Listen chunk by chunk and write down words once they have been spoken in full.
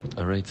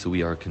Alright, so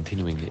we are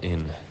continuing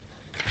in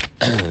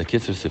the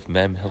Kitzur Sif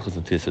Mem, Hilchos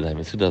Netilas Yadayim,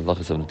 Yisuda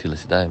Lachas of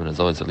Netilas Yadayim, and as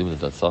always, Alim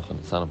Datzach and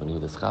the son of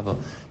Anu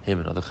Deschava, him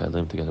and other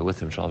Chayalim together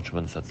with him, Shalom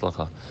Tremendous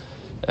Hatzlacha,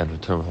 and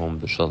return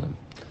home B'Shalom.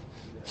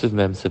 Sif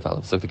Mem, Sif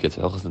Aleph, Zok the Kitzur,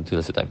 Hilchos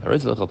Netilas Yadayim.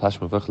 Haritz Lechal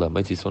Pashma V'Chla,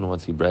 Mighty Someone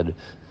wants to bread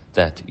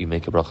that you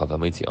make a bracha of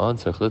Mighty on,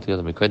 so Chalit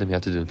Yadam Yikodim, you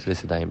have to do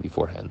Netilas Yadayim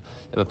beforehand.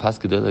 Ema Pas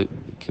Gedele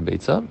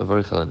Kibeitza,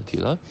 Mavarich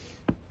Netila.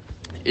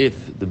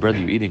 If the bread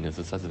you're eating is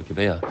the size of a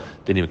kibeya,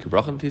 then you make a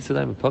bracha on Netilas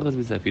Yadayim.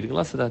 If you're eating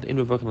less of that, in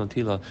Mavarich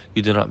Netila,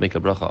 you do not make a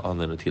bracha on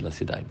the Netilas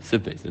Yadayim.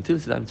 Sif base.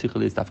 Netilas Yadayim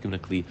Tzichali is Dafkim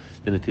Nekli.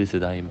 The Netilas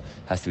Yadayim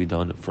has to be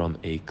done from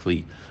a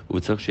kli.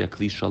 U'tzachshi a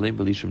kli shalem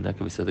b'lishim nekav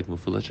v'sedek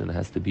mufulish, and it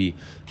has to be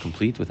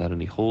complete without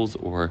any holes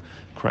or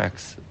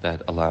cracks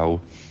that allow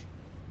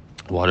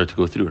water to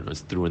go through, and it's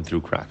through and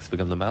through cracks. And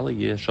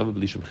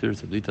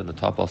the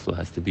top also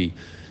has to be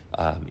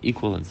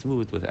equal and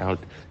smooth without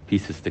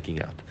pieces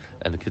sticking out.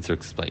 And the Kitzur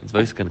explains,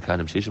 and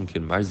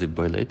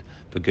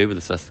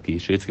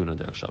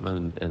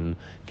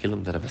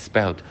kelim that have a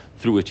spout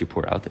through which you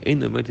pour out. You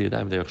don't do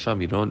Netilas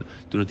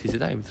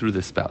Yadayim through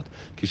the spout.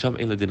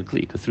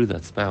 Because through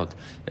that spout,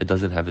 it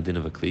doesn't have a din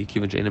of a kli,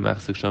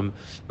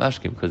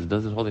 because it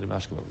doesn't hold any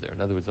mashkim over there.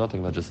 In other words, not talking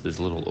about just this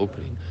little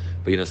opening,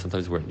 but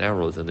sometimes where it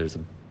narrows and there's a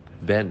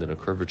bend and a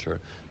curvature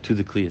to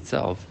the kli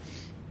itself.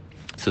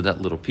 So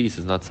that little piece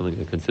is not something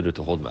that's considered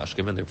to hold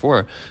mashkim, and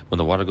therefore, when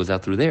the water goes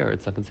out through there,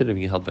 it's not considered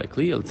being held by a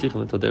kli.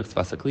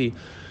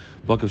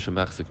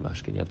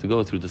 You have to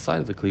go through the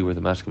side of the kli where the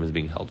mashkim is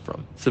being held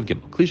from. A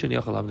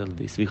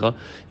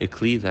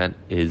kli that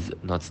is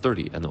not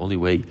sturdy, and the only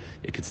way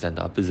it could stand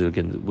up is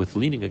again with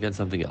leaning against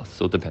something else.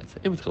 So it depends.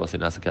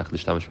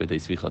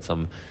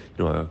 Some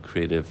a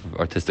creative,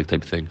 artistic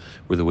type thing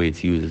where the way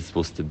it's used is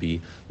supposed to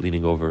be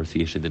leaning over. So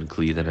yeshid in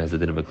kli, then it has a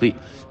din of a kli.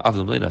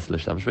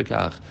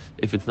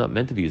 If it's not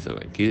meant to be used that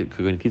way,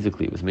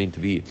 it was meant to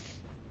be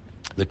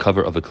the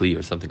cover of a kli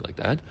or something like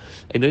that,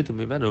 then you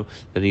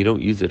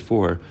don't use it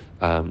for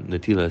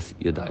Netilas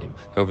Yadayim.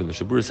 However, the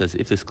Shabura says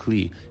if this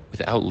kli,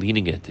 without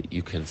leaning it,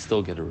 you can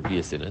still get a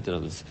revius in it. In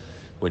other words,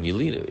 when you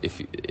lean it,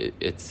 if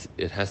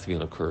it has to be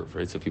on a curve,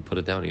 right? So if you put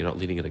it down and you're not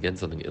leaning it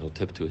against something, it'll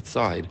tip to its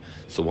side,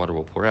 so water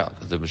will pour out.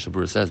 As the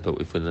Mishabura says, but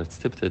when it's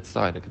tipped to its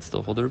side, it can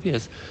still hold a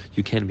revius.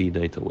 You can be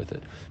naita with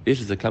it.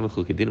 There's a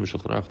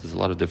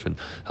lot of different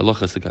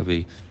halachas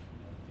agabi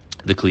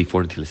the kli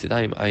for Netilas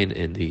Yadayim, ayin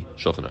in the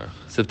Shulchan Aruch.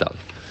 Siftal.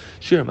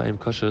 Shir mayim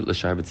kosher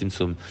l'shar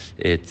b'tzimtzum.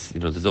 It's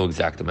there's no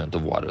exact amount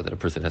of water that a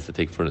person has to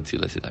take for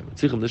Netilas Yadayim.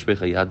 Tzichum nishbech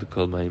hayad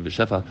kol mayim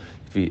b'shefa.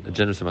 If you a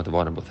generous amount of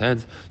water in both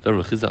hands. Don't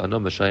rechiza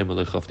anom b'shayim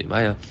olei chofni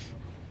maya.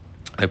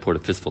 I poured a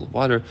fistful of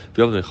water,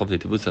 and I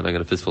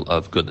got a fistful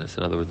of goodness.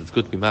 In other words, it's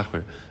good to be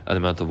machmer an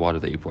amount of water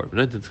that you pour. And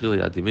first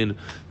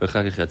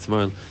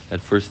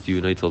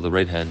you neitel the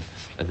right hand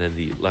and then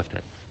the left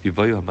hand. It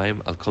hurts.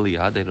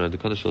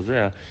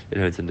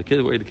 And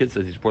the way the kid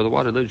says you should pour the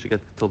water, then you should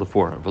get till the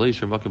forearm. There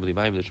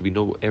should be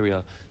no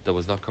area that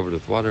was not covered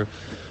with water.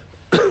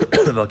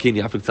 And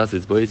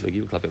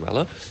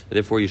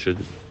therefore you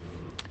should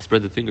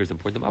spread the fingers and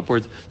point them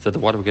upwards so that the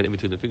water will get in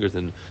between the fingers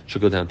and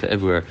should go down to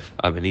everywhere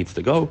it needs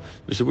to go.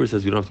 Mishabur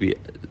says you don't have to be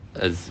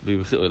let's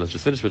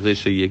just finish with so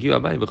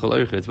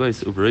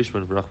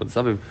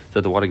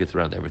that the water gets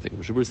around everything.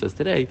 Mishabur says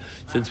today,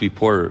 since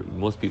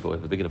most people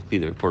have a big enough kli,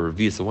 they pour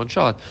revius in one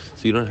shot,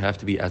 so you don't have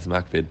to be as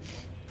makvid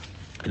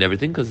and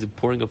everything, because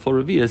pouring a full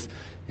revius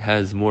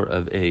has more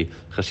of a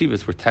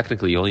chashivas where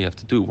technically you only have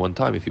to do one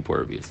time if you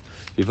pour revius.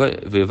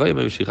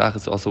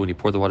 Also, when you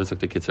pour the water like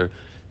the Kitzur,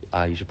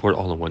 you should pour it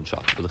all in one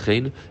shot. And therefore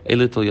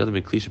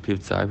you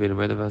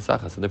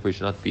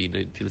should not be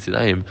Netilas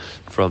Yadayim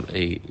from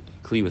a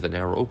kli with a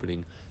narrow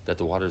opening that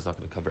the water is not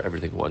going to cover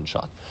everything in one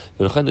shot.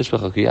 And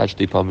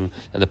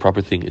the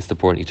proper thing is to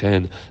pour in each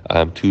hand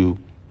two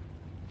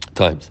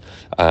times.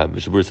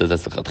 Mishabur says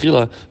that's the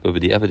chatchila, but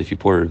with the evid, if you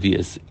pour a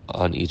revius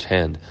on each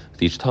hand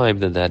each time,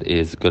 then that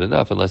is good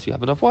enough. Unless you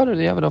have enough water,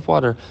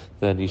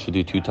 then you should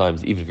do two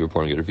times, even if you're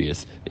pouring a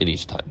revius in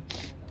each time.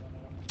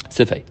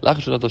 Sifei.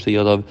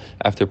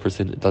 After a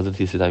person doesn't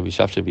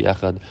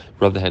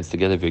rub the hands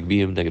together,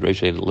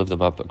 and lift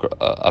them up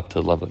to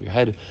the level of your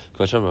head.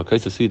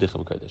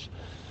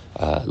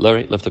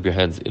 Larry, lift up your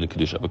hands in a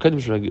kedusha.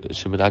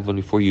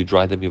 Before you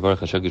dry them, the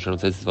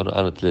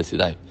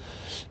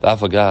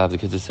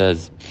Kitzur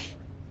says,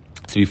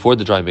 so before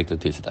the dry, make the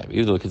Netilas Yadayim.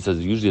 Even though the Kitzur says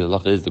usually the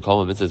halacha is the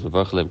common mitzvah is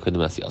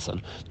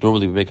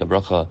normally we make a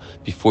bracha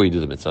before you do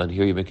the mitzvah, and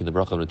here you're making the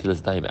bracha of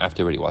Netilas Yadayim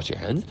after you already wash your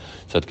hands.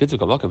 So the Kitzur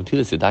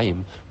Netilas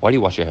Yadayim, why do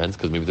you wash your hands?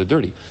 Because maybe they're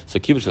dirty. So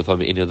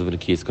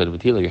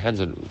your hands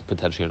are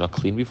potentially not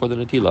clean before the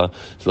Netila.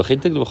 So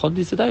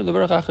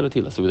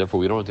therefore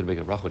we don't want to make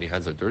a bracha when your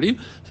hands are dirty.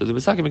 So the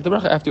Misaki make the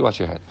bracha after you wash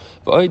your hands.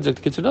 But the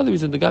Kitzur, another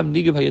reason,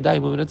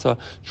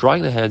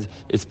 drying the hands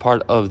is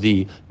part of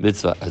the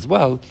mitzvah as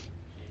well.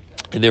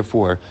 And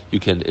therefore,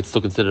 it's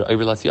still considered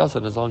Ayver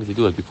Lasiyasan as long as you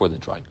do it before the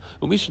drying.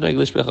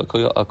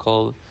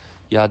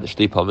 Yad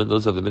shtei palmin.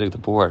 Those of the minig to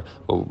pour,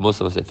 or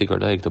most of us I think are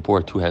naik to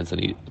pour two times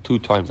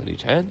on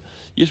each hand.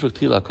 Yishvak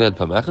tila koyad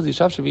pamachas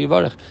yishav shavi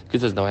yivarech.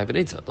 Because says now I have an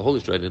eitzah. The Holy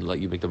Spirit didn't let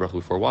you make the bracha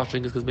before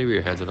washing, is because maybe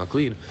your hands are not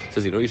clean. It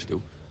says you should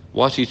do.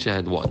 Wash each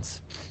hand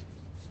once.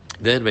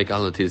 Then make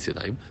al natilas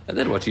yadayim, and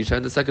then wash each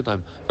hand the second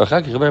time. And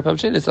then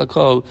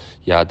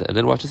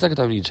wash the second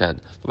time in each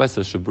hand. The Master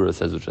Shabura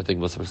says, which I think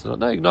most of us know,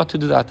 not to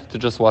do that, to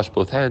just wash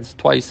both hands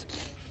twice,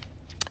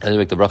 and then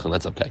make the bracha, and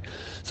that's okay.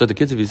 So the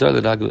kids of Yisrael,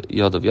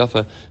 Yad of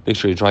Yafa, make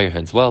sure you dry your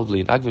hands well.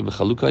 Don't dry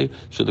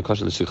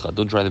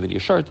them in your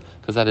shirt,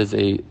 because that is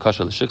a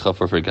kasha l'shikha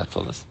for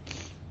forgetfulness.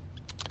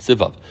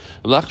 Sivav.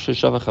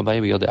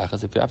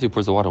 If after he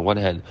pours the water on one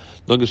hand,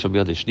 if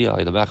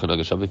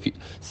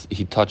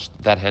he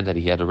touched that hand that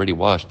he had already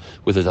washed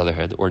with his other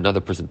hand, or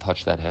another person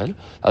touched that hand,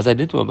 as I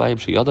did to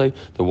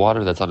the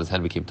water that's on his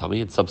hand became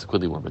tummy, and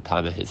subsequently were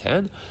matame his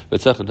hand. You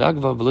have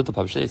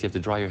to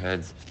dry your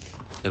hands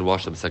and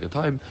wash them a second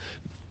time.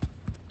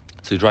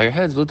 So you dry your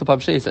hands,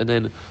 and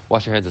then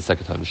wash your hands a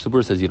second time. The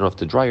Shabur says you don't have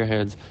to dry your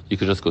hands, you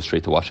can just go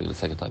straight to washing the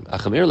second time.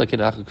 If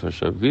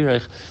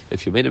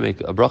you made to make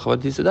a bracha on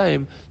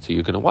yadayim, so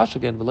you're going to wash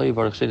again,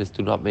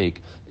 do not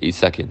make a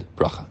second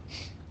bracha.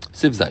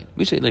 Siv Zayin.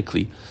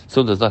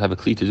 Someone does not have a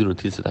kli to do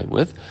netilas yadayim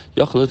with.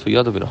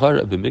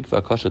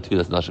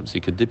 So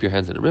you can dip your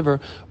hands in a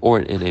river, or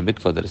in a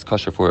mikvah that is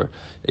kosher for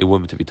a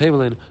woman to be table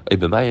in, a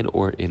b'mayin,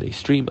 or in a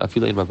stream.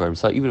 Even if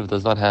it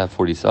does not have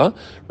 40 sa,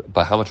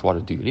 but how much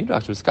water do you need?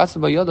 It's enough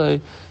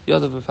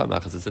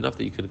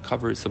that you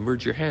can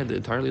submerge your hand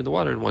entirely in the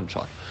water in one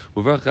shot.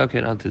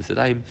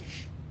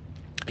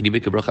 And you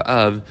make a bracha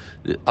of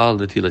al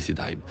natilas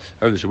yadayim.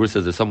 However, the Shabur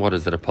says there's some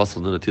waters that are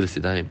possible no natilas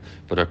yadayim,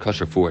 but are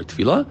kosher for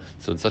tefillah.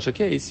 So in such a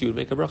case, you would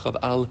make a bracha of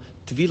al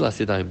tvilas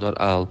yadayim, not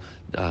al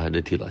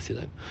natilas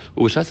yadayim.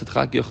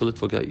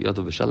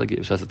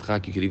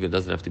 You could even,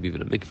 doesn't have to be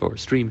even a mikvah or a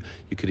stream.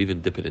 You could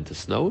even dip it into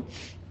snow.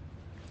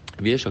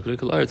 As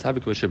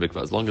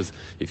long as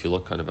if you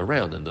look kind of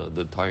around and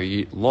the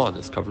entire lawn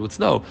is covered with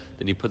snow,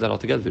 then you put that all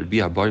together. It'd be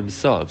a bar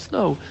of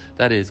snow.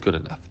 That is good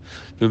enough.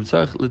 Plump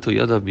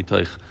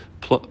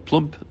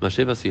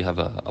masheva, so you have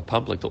a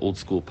pump like the old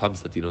school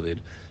pumps that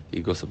you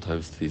go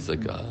sometimes to these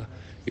like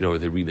where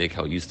they remake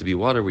how it used to be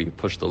water, where you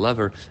push the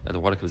lever and the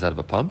water comes out of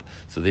a pump.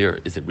 So there,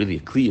 is it really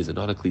a kli? Is it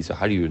not a kli? So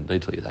how do you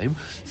nitila yadayim?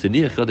 So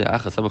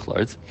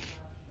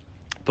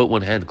put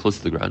one hand close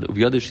to the ground, and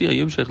with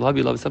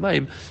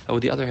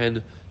the other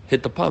hand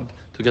hit the pump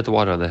to get the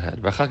water on that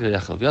hand,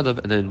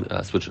 and then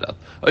switch it out.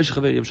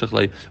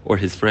 Or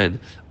his friend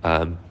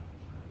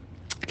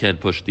can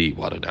push the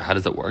water. Now, how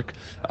does that work?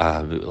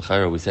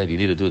 We said you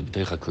need to do it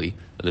b'teicha kli,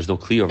 and there's no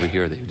kli over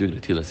here that you're doing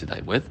netilas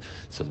yadayim with.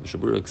 So the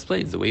Mishabura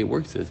explains the way it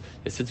works is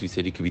since we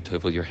said you could be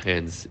toifel your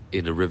hands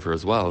in a river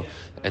as well,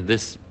 and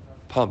this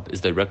pump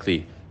is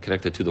directly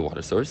connected to the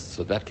water source,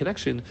 so that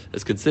connection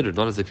is considered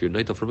not as if you're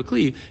naita from a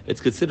kli. It's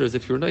considered as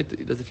if you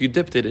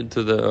dipped it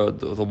into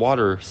the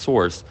water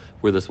source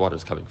where this water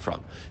is coming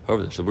from.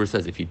 However, the Shabur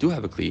says if you do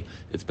have a kli,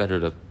 it's better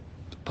to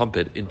pump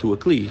it into a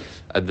kli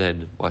and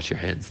then wash your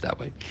hands that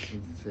way. Is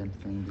the same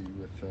thing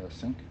with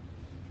sink?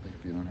 Like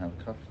if you don't have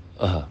a cup?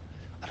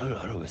 I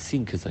don't know. A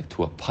sink is like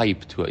to a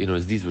pipe,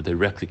 as these were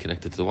directly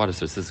connected to the water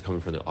source. This is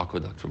coming from the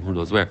aqueduct, from who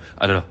knows where.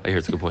 I don't know. I hear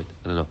it's a good point.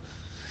 I don't know.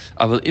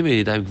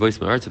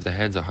 If the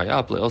hands are high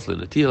up,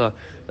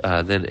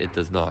 then it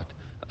does not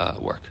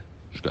work.